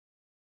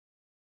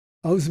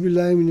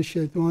Auzubillahi minash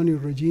shaitanir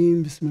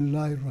rajim.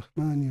 Bismillahir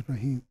rahmanir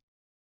rahim.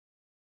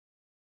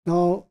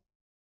 Now,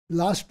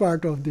 last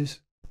part of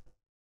this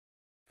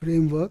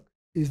framework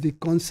is the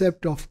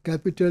concept of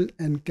capital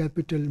and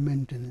capital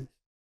maintenance.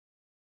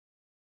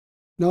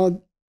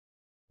 Now,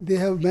 they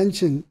have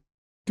mentioned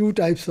two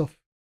types of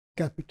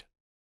capital.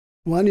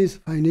 One is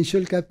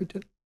financial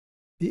capital,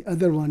 the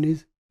other one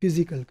is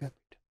physical capital.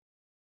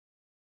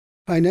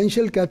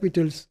 Financial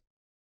capitals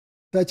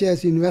such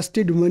as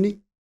invested money,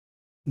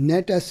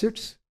 net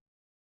assets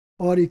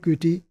or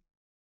equity.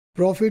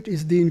 Profit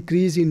is the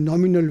increase in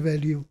nominal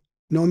value,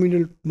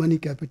 nominal money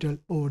capital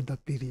over the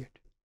period.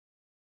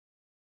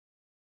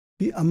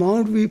 The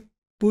amount we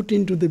put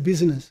into the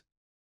business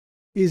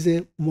is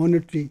a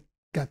monetary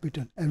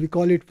capital, and we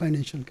call it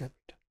financial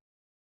capital.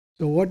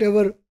 So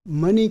whatever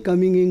money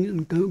coming in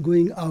and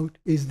going out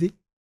is the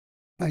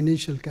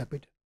financial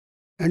capital.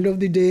 End of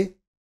the day,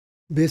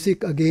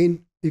 basic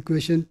again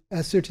equation,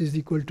 assets is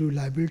equal to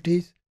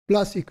liabilities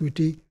plus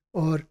equity,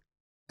 or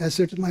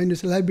assets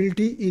minus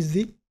liability is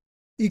the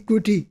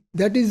equity.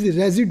 That is the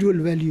residual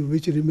value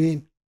which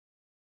remain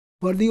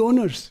for the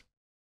owners.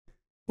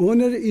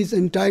 Owner is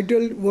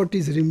entitled what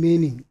is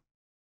remaining.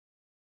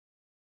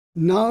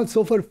 Now,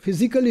 so far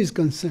physical is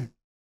concerned,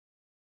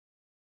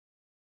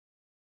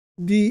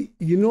 the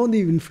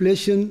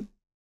inflation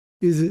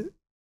is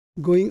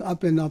going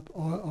up and up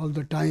all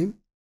the time.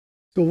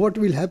 So what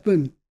will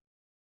happen?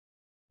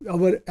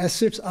 Our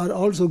assets are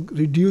also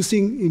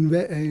reducing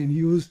in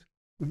use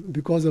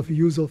because of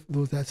use of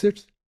those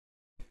assets.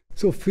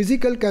 So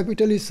physical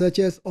capital is such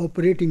as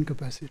operating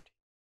capacity.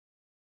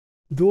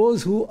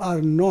 Those who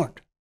are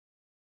not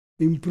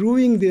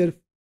improving their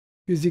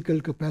physical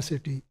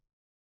capacity,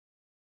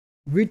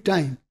 with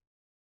time,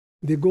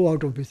 they go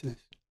out of business.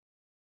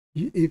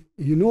 Let's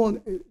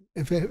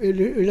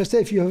say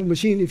if you have a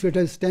machine, if it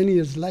has 10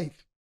 years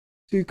life,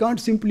 so you can't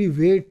simply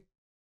wait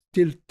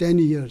till 10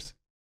 years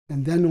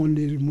and then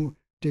only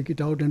take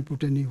it out and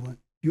put a new one.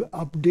 You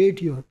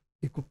update your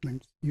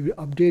equipment, you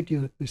update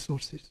your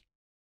resources.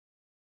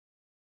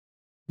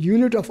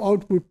 Unit of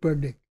output per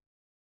day.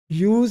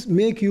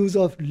 Make use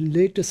of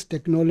latest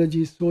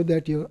technology so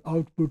that your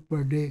output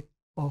per day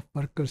of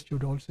workers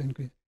should also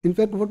increase. In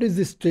fact, what is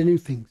this training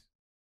things?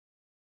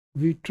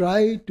 We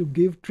try to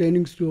give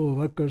trainings to our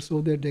workers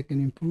so that they can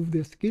improve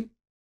their skill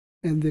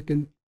and they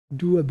can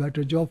do a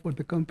better job for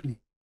the company.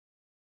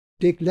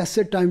 Take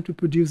lesser time to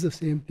produce the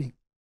same thing.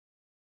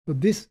 So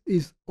this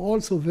is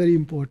also very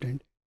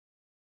important.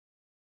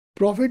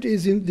 Profit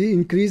is in the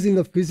increase in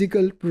the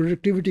physical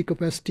productivity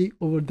capacity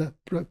over the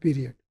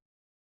period.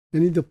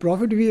 And in the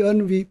profit we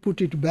earn, we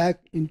put it back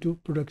into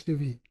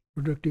productivity,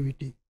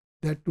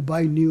 that to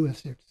buy new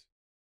assets.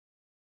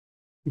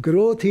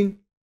 Growth in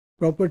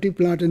property,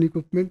 plant and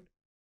equipment,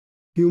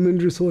 human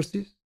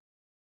resources,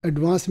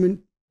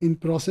 advancement in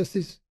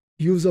processes,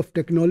 use of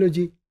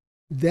technology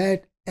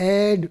that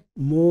add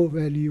more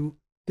value,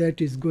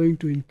 that is going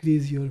to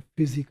increase your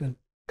physical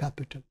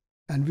capital,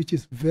 and which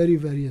is very,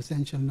 very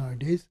essential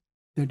nowadays,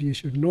 that you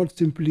should not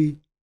simply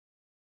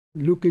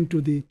look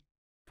into the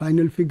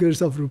final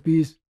figures of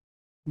rupees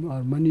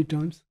or money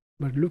terms,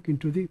 but look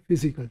into the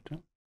physical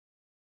term.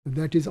 So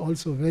that is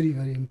also very,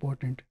 very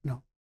important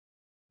now.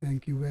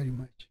 Thank you very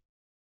much.